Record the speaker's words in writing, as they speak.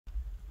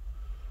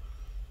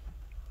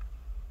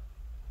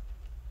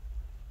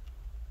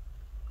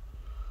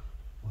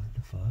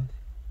fuck?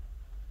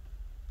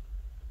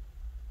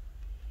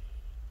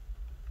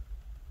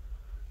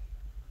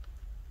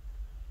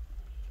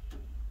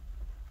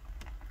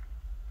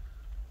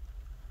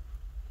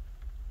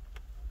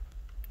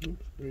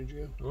 Oops, where'd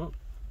you go? Oh,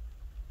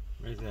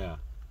 right there. What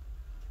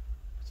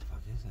the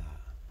fuck is that?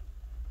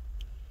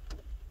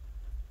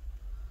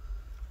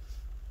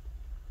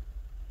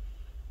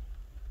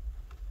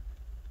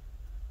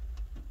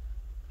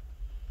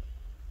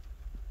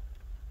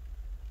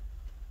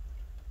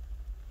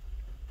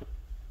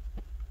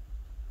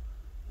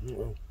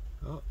 Uh-oh.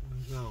 Oh,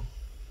 where'd you go?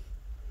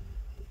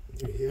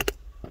 Right here.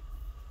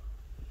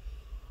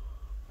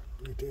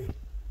 Right there.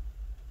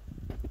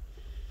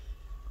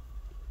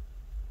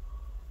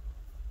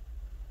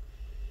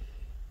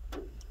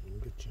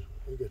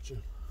 I got you.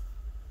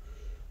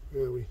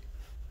 Where are we?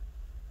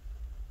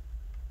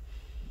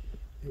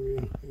 Here we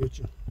are. I got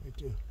you. Right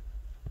there.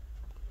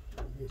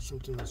 I got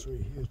something else right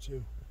here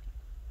too.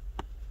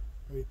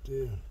 Right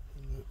there.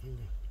 On that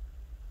finger.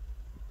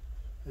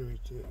 And right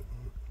there.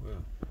 Where?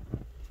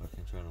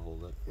 Fucking trying to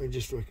hold it. I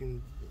just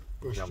fucking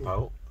brushed Jump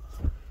off.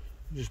 out?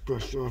 Just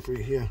brushed off right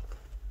here.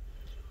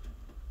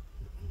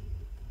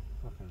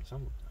 Fucking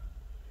some.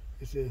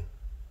 Right there.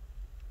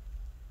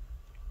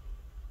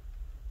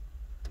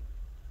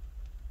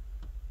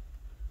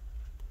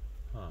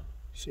 Huh.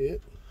 See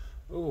it?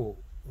 Oh,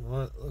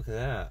 what? Look at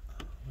that.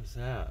 What's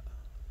that?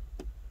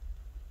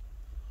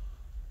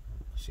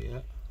 See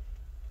it?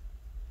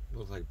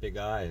 Looks like big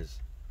eyes.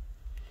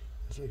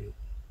 A second.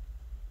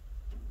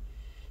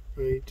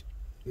 Right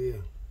there.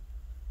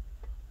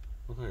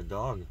 Look like a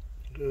dog.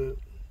 Good.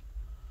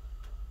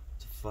 What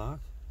the fuck?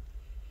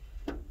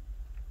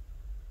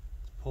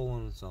 It's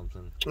pulling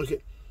something.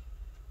 Okay.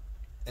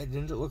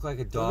 Didn't it look like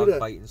a Look dog at that.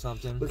 biting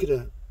something? Look at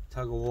that.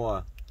 Tug of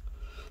war.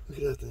 Look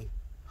at that thing.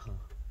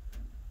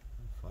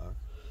 Fuck.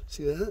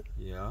 See that?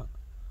 Yeah.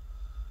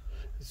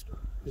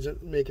 Is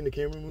that making the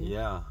camera move?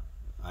 Yeah.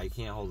 I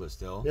can't hold it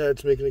still. Yeah,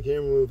 it's making the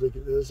camera move like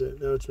it does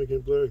that. Now it's making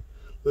it blurry.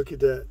 Look at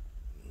that.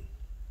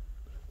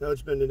 Now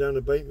it's bending down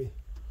to bite me.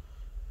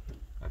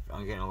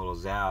 I'm getting a little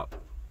zap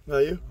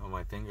Are you? on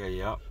my finger.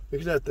 Yep.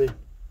 Look at that thing.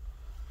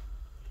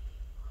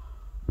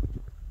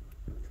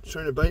 It's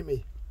trying to bite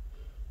me.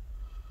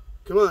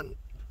 Come on.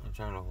 I'm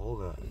trying to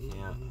hold it. I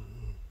can't.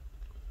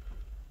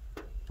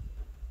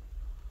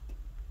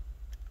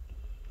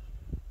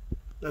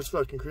 That's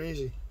fucking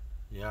crazy.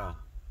 Yeah.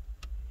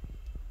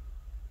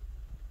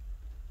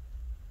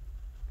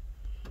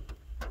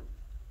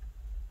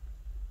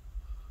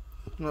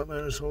 Not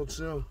letting us hold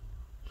still.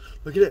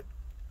 Look at it.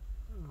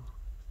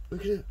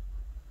 Look at it.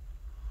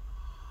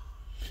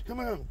 Come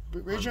on,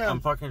 raise your I'm arm.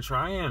 fucking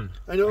trying.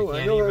 I know how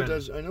even- it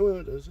does. I know how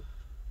it does.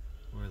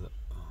 Where the?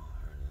 Oh,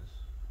 there it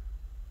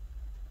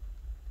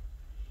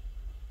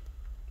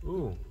is.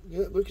 Ooh.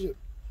 Yeah, look at it.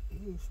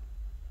 Move.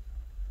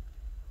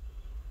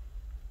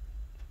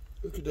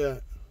 Look at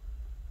that.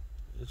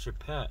 It's your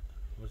pet.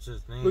 What's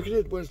his name? Look at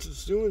it. What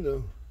it's doing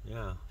though.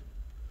 Yeah.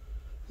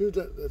 Dude,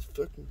 that's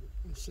fucking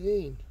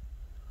insane.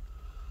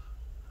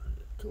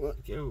 Come on.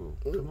 Go.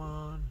 Oh. Come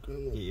on. Come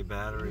on. Get your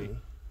battery. Yeah.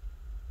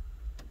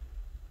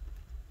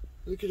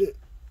 Look at it.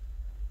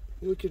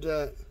 Look at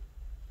that.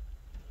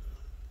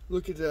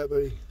 Look at that,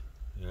 buddy.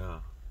 Yeah.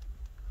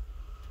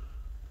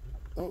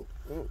 Oh,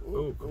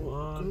 Come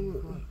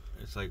on.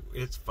 It's like,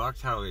 it's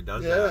fucked how it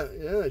does Yeah, that.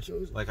 yeah, it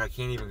shows. Like, I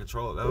can't even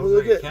control it. That Oh,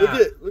 looks look like at a it, cat. look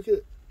at it, look at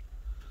it.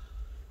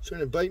 It's trying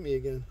to bite me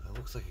again. That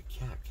looks like a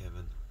cat,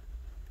 Kevin.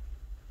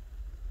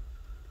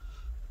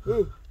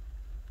 Ooh,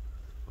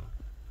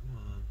 Come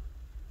on.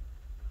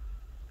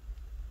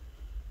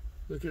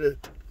 look at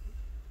it.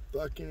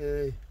 Fucking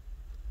A.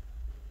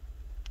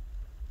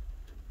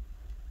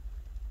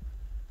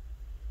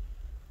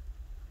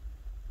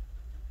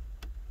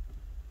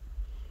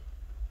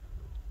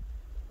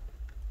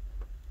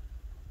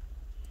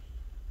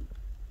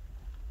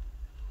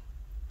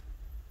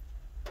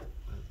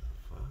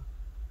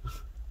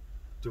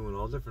 Doing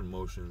all different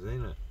motions,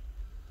 ain't it?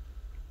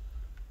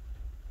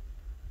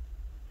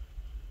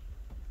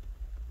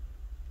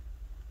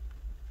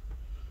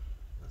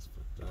 That's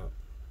fucked up.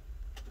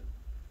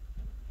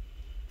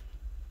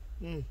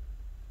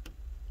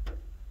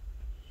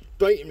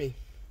 Biting me.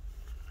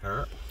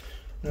 Hurt?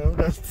 No,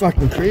 that's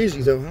fucking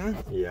crazy though, huh?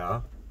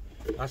 Yeah.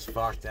 That's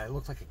fucked. That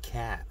looked like a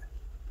cat.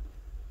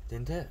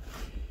 Didn't it?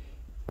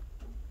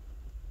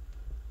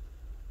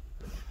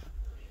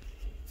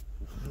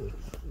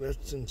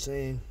 That's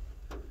insane.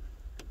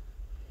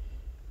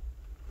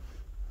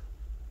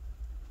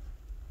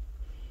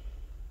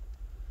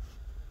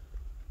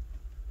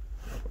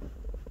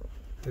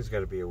 There's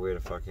got to be a way to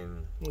fucking.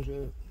 Look at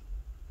it.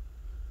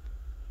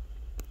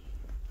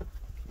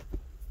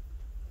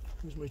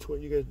 Here's my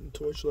torch. You got a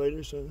torch lighter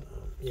or something?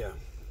 Yeah.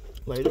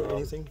 Lighter,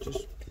 anything?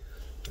 Just.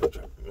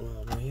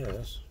 Well,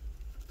 yes.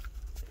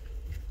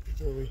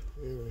 Where are we?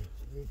 Where are we?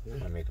 Right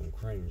there. I make them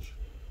cringe.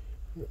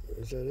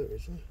 Is that it?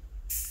 Is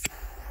it?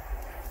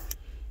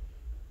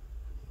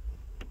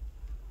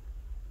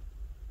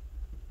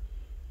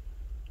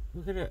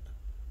 Look at it.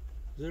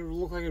 Does it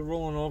look like it's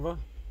rolling over?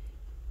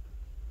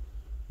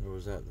 Or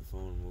was that the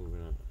phone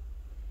moving up?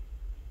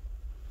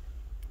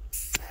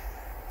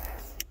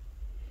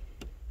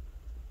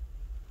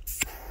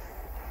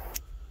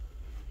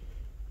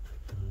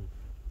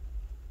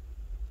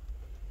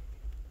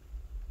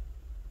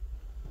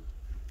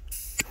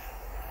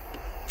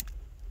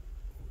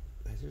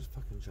 Did I just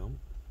fucking jump?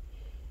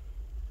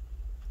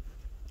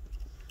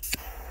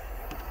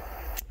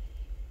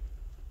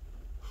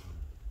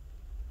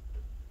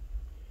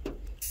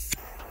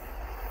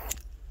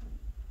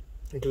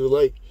 Into the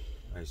light.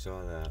 I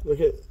saw that. Look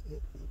at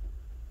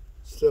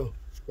still.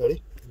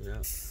 Ready?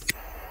 Yeah.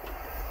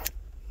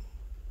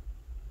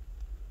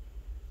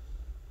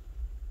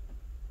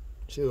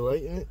 See the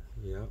light in it?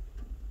 Yeah.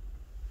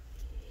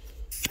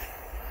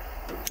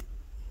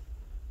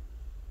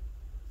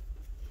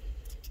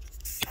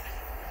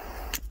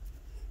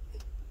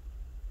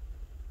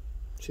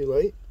 See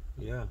light?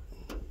 Yeah.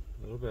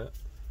 A little bit.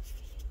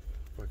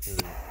 Fucking.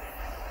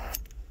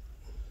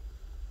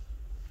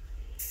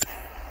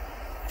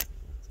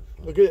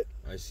 Look at it.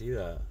 I see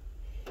that.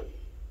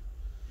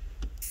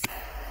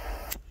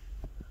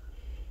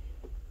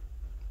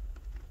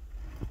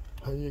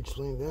 How do you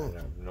explain I that?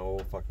 have no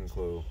fucking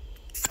clue.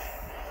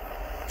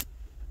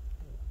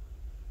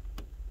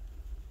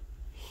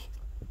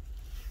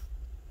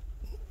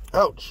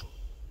 Ouch.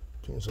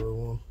 Pants a little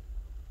warm.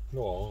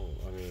 Well,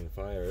 I mean,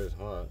 fire is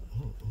hot.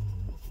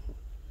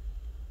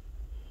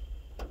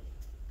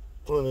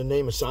 Well, in the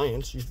name of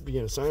science, you should be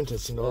a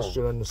scientist and all Oh.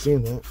 should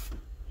understand that.